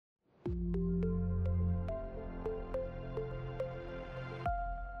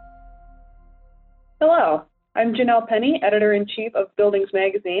Hello, I'm Janelle Penny, Editor-in-Chief of Buildings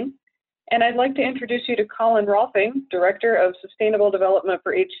Magazine, and I'd like to introduce you to Colin Rolfing, Director of Sustainable Development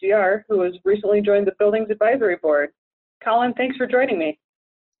for HDR, who has recently joined the Buildings Advisory Board. Colin, thanks for joining me.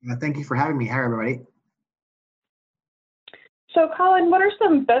 Thank you for having me. Hi, everybody. So, Colin, what are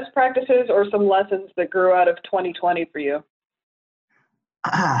some best practices or some lessons that grew out of 2020 for you?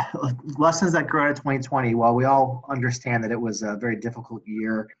 Lessons that grew out of 2020. Well, we all understand that it was a very difficult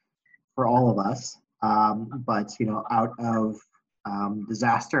year for all of us. But out of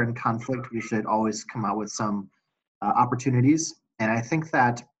disaster and conflict, we should always come out with some opportunities. And I think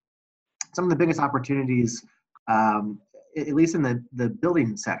that some of the biggest opportunities, at least in the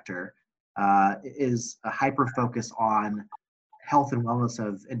building sector, is a hyper focus on health and wellness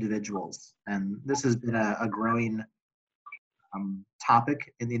of individuals. And this has been a growing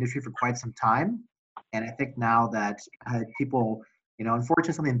topic in the industry for quite some time. And I think now that people,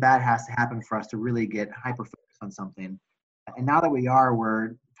 unfortunately something bad has to happen for us to really get hyper focused on something. And now that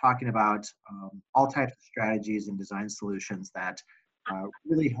we're talking about all types of strategies and design solutions that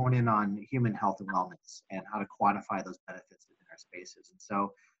really hone in on human health and wellness and how to quantify those benefits in our spaces. And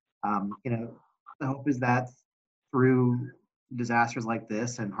so, the hope is that through disasters like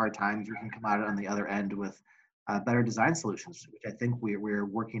this and hard times, we can come out on the other end with better design solutions, which I think we're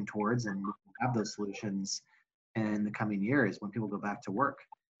working towards, and we'll have those solutions in the coming years when people go back to work.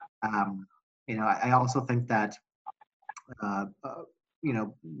 I also think that,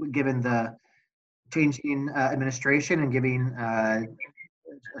 given the changing administration and giving a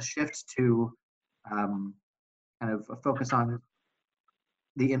shift to kind of a focus on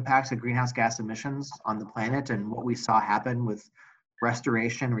the impacts of greenhouse gas emissions on the planet and what we saw happen with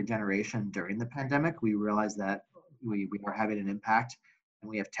restoration, regeneration during the pandemic, we realized that we are having an impact, and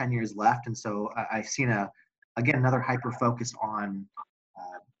we have 10 years left. And so I've seen another hyper focus on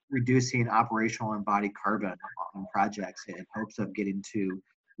reducing operational embodied carbon on projects in hopes of getting to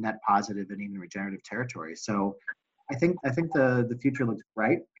net positive and even regenerative territory. So I think the future looks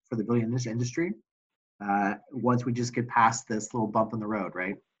bright for the building industry once we just get past this little bump in the road,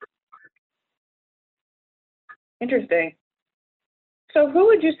 right? Interesting. So who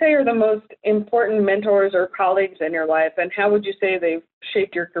would you say are the most important mentors or colleagues in your life, and how would you say they've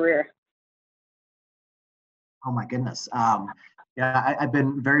shaped your career? Oh my goodness. I've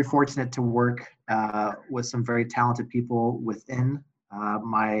been very fortunate to work with some very talented people within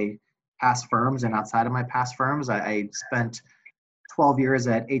my past firms and outside of my past firms. I spent 12 years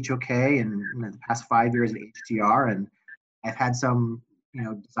at HOK and the past 5 years at HDR, and I've had some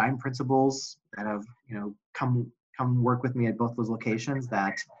design principals that have come work with me at both those locations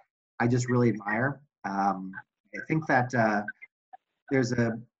that I just really admire. I think that there's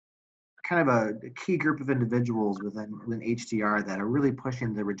a kind of a key group of individuals within HDR that are really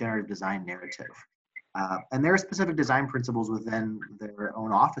pushing the regenerative design narrative. And there are specific design principles within their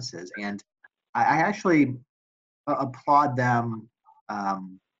own offices. And I actually applaud them a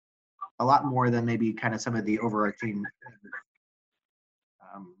lot more than maybe kind of some of the overarching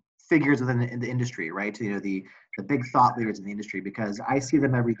figures within the industry, right? The big thought leaders in the industry, because I see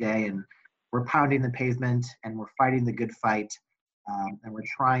them every day, and we're pounding the pavement and we're fighting the good fight, and we're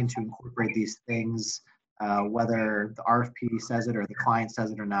trying to incorporate these things, whether the RFP says it or the client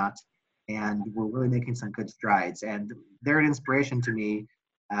says it or not, and we're really making some good strides. And they're an inspiration to me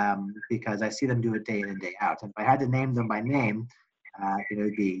because I see them do it day in and day out. And if I had to name them by name,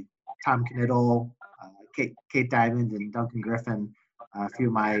 it'd be Tom Knittel, Kate Diamond, and Duncan Griffin, a few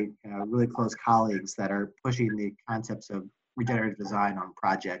of my really close colleagues that are pushing the concepts of regenerative design on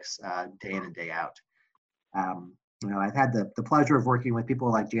projects day in and day out. I've had the pleasure of working with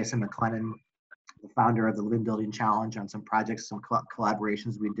people like Jason McLennan, the founder of the Living Building Challenge, on some projects, some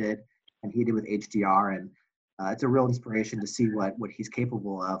collaborations we did, and he did with HDR, and it's a real inspiration to see what he's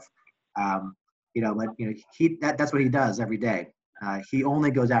capable of. That's what he does every day. He only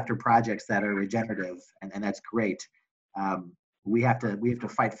goes after projects that are regenerative, and that's great. We have to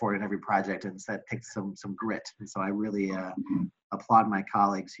fight for it in every project, and so that takes some grit. And so I really applaud my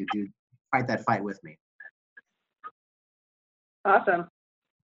colleagues who do fight that fight with me. Awesome.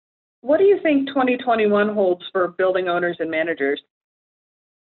 What do you think 2021 holds for building owners and managers?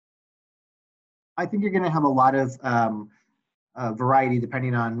 I think you're going to have a lot of variety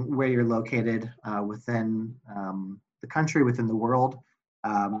depending on where you're located within the country, within the world.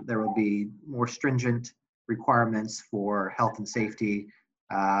 There will be more stringent requirements for health and safety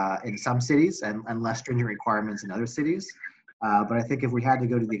in some cities and less stringent requirements in other cities. But I think if we had to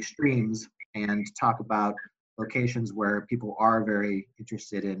go to the extremes and talk about locations where people are very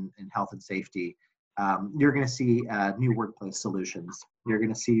interested in health and safety, you're going to see new workplace solutions. You're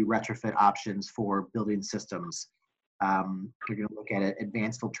going to see retrofit options for building systems. You're going to look at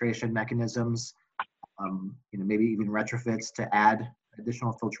advanced filtration mechanisms, maybe even retrofits to add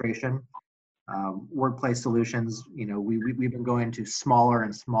additional filtration. Workplace solutions, we've been going to smaller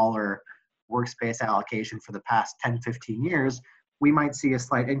and smaller workspace allocation for the past 10, 15 years. We might see a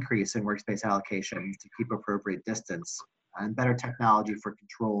slight increase in workspace allocation to keep appropriate distance and better technology for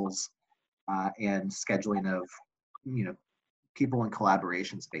controls and scheduling of, people in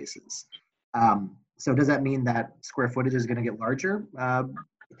collaboration spaces. So does that mean that square footage is going to get larger?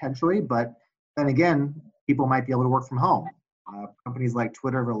 Potentially, but then again, people might be able to work from home. Companies like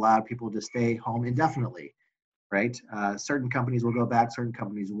Twitter have allowed people to stay home indefinitely, right? Certain companies will go back, certain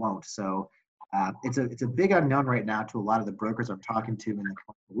companies won't. So it's a big unknown right now to a lot of the brokers I'm talking to in the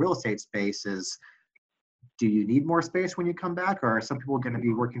real estate space is, do you need more space when you come back, or are some people going to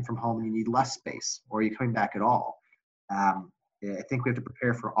be working from home and you need less space, or are you coming back at all? I think we have to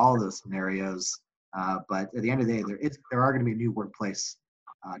prepare for all of those scenarios. But at the end of the day, there are going to be new workplace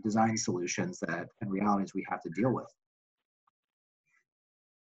design solutions that, in realities, we have to deal with.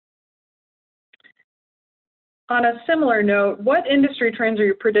 On a similar note, what industry trends are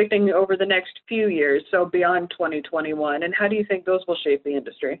you predicting over the next few years, so beyond 2021, and how do you think those will shape the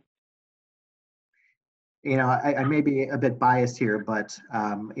industry? I may be a bit biased here, but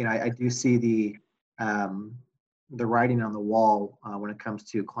I do see the writing on the wall when it comes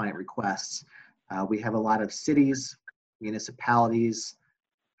to client requests. We have a lot of cities, municipalities,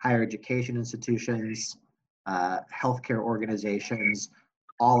 higher education institutions, healthcare organizations,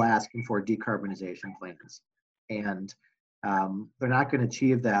 all asking for decarbonization plans. And they're not going to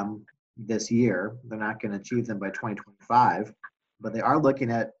achieve them this year. They're not going to achieve them by 2025, but they are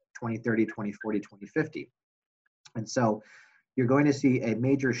looking at 2030, 2040, 2050. And so you're going to see a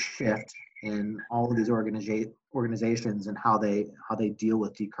major shift in all of these organizations and how they deal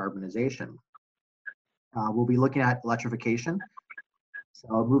with decarbonization. We'll be looking at electrification.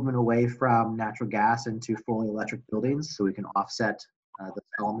 So a movement away from natural gas into fully electric buildings so we can offset the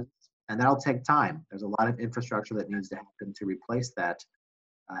elements. And that'll take time. There's a lot of infrastructure that needs to happen to replace that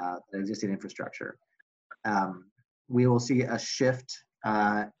existing infrastructure. We will see a shift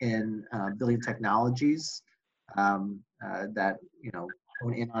in building technologies that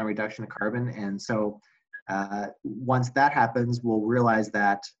hone in on a reduction of carbon. And so once that happens, we'll realize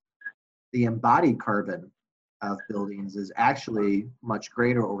that the embodied carbon of buildings is actually much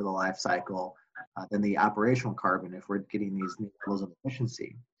greater over the life cycle than the operational carbon if we're getting these new levels of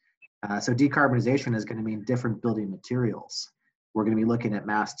efficiency. So decarbonization is going to mean different building materials. We're going to be looking at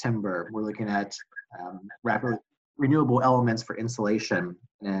mass timber. We're looking at rapid renewable elements for insulation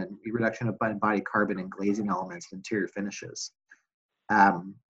and reduction of embodied carbon and glazing elements and interior finishes.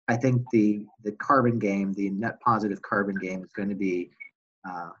 I think the carbon game, the net positive carbon game, is going to be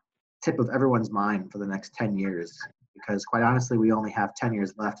tip of everyone's mind for the next 10 years, because quite honestly, we only have 10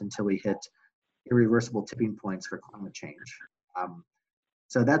 years left until we hit irreversible tipping points for climate change.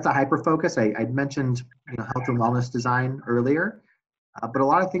 So that's a hyper focus. I mentioned health and wellness design earlier, but a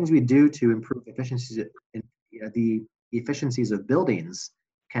lot of things we do to improve efficiencies in the efficiencies of buildings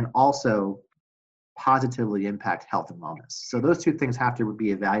can also positively impact health and wellness. So those two things have to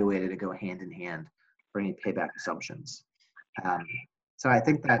be evaluated and go hand in hand for any payback assumptions. So I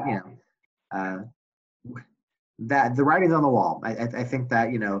think that that the writing's on the wall. I think that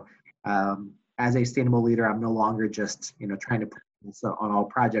as a sustainable leader, I'm no longer just trying to put this on all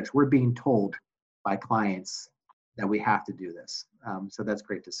projects. We're being told by clients that we have to do this. So that's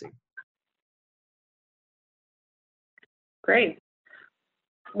great to see. Great.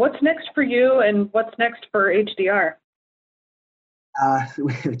 What's next for you, and what's next for HDR?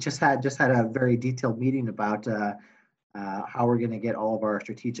 We just had a very detailed meeting about how we're going to get all of our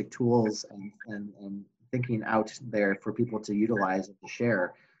strategic tools and thinking out there for people to utilize and to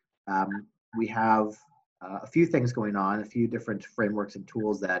share. We have a few things going on, a few different frameworks and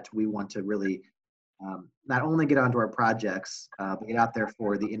tools that we want to really not only get onto our projects, but get out there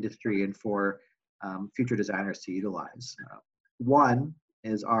for the industry and for future designers to utilize. One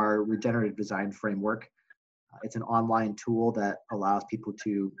is our regenerative design framework. It's an online tool that allows people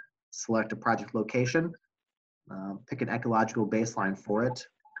to select a project location, pick an ecological baseline for it,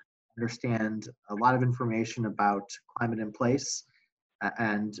 understand a lot of information about climate in place,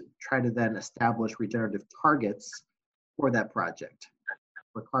 and try to then establish regenerative targets for that project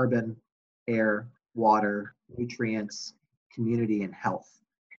for carbon, air, water, nutrients, community, and health.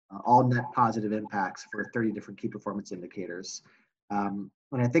 All net positive impacts for 30 different key performance indicators. And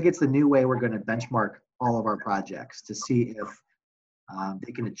I think it's the new way we're going to benchmark all of our projects to see if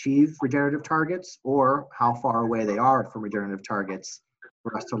they can achieve regenerative targets or how far away they are from regenerative targets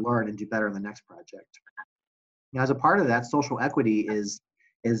for us to learn and do better in the next project. Now, as a part of that, social equity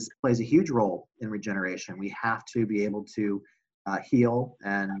plays a huge role in regeneration. We have to be able to heal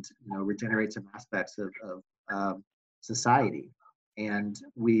and regenerate some aspects of society. And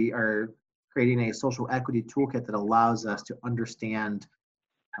we are creating a social equity toolkit that allows us to understand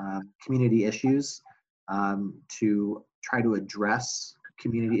community issues, to try to address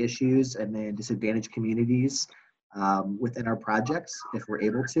community issues and then disadvantaged communities within our projects if we're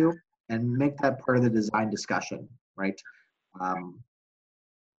able to, and make that part of the design discussion, right? I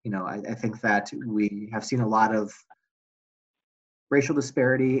think that we have seen a lot of racial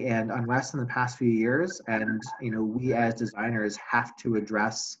disparity and unrest in the past few years, and we as designers have to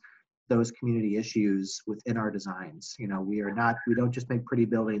address those community issues within our designs. We don't just make pretty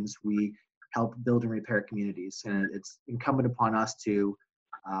buildings, we help build and repair communities, and it's incumbent upon us to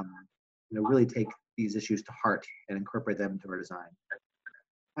really take these issues to heart and incorporate them into our design.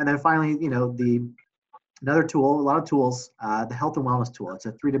 And then finally, another tool, a lot of tools, the health and wellness tool. It's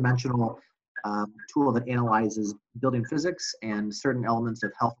a three-dimensional tool that analyzes building physics and certain elements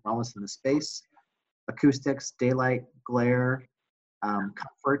of health and wellness in the space: acoustics, daylight, glare,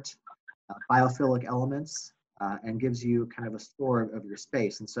 comfort, biophilic elements, and gives you kind of a score of your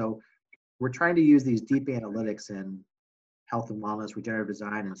space. And so we're trying to use these deep analytics in health and wellness, regenerative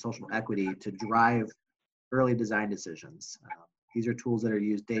design, and social equity to drive early design decisions. These are tools that are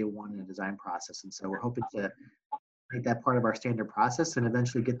used day one in the design process. And so we're hoping to make that part of our standard process and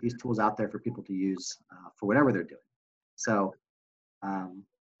eventually get these tools out there for people to use for whatever they're doing. So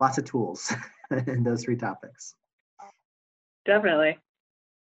lots of tools in those three topics. Definitely.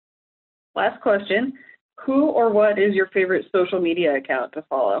 Last question. Who or what is your favorite social media account to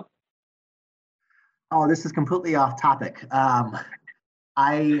follow? Oh, this is completely off topic.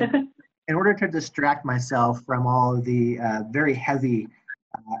 In order to distract myself from all of the very heavy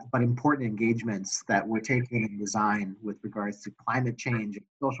but important engagements that we're taking in design with regards to climate change,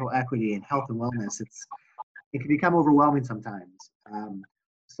 social equity, and health and wellness, it can become overwhelming sometimes.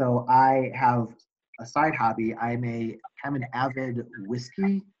 So I have a side hobby. I'm an avid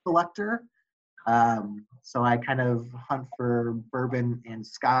whiskey collector. So I kind of hunt for bourbon and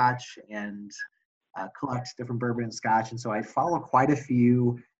scotch and collect different bourbon and scotch. And so I follow quite a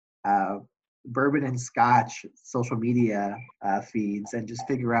few bourbon and scotch social media feeds and just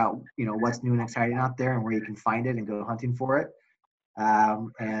figure out, what's new and exciting out there and where you can find it and go hunting for it,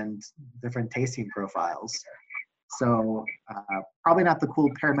 and different tasting profiles. So probably not the cool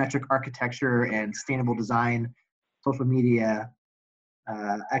parametric architecture and sustainable design social media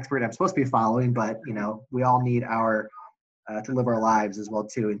expert I'm supposed to be following, but we all need to live our lives as well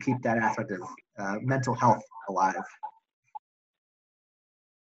too, and keep that aspect of mental health alive.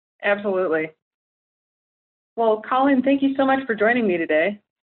 Absolutely. Well, Colin, thank you so much for joining me today.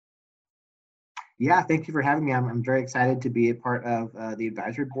 Yeah, thank you for having me. I'm very excited to be a part of the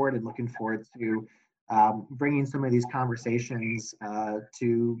advisory board and looking forward to bringing some of these conversations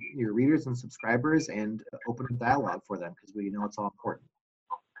to your readers and subscribers and open a dialogue for them, because we know it's all important.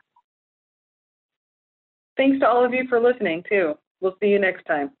 Thanks to all of you for listening too. We'll see you next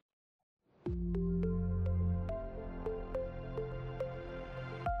time.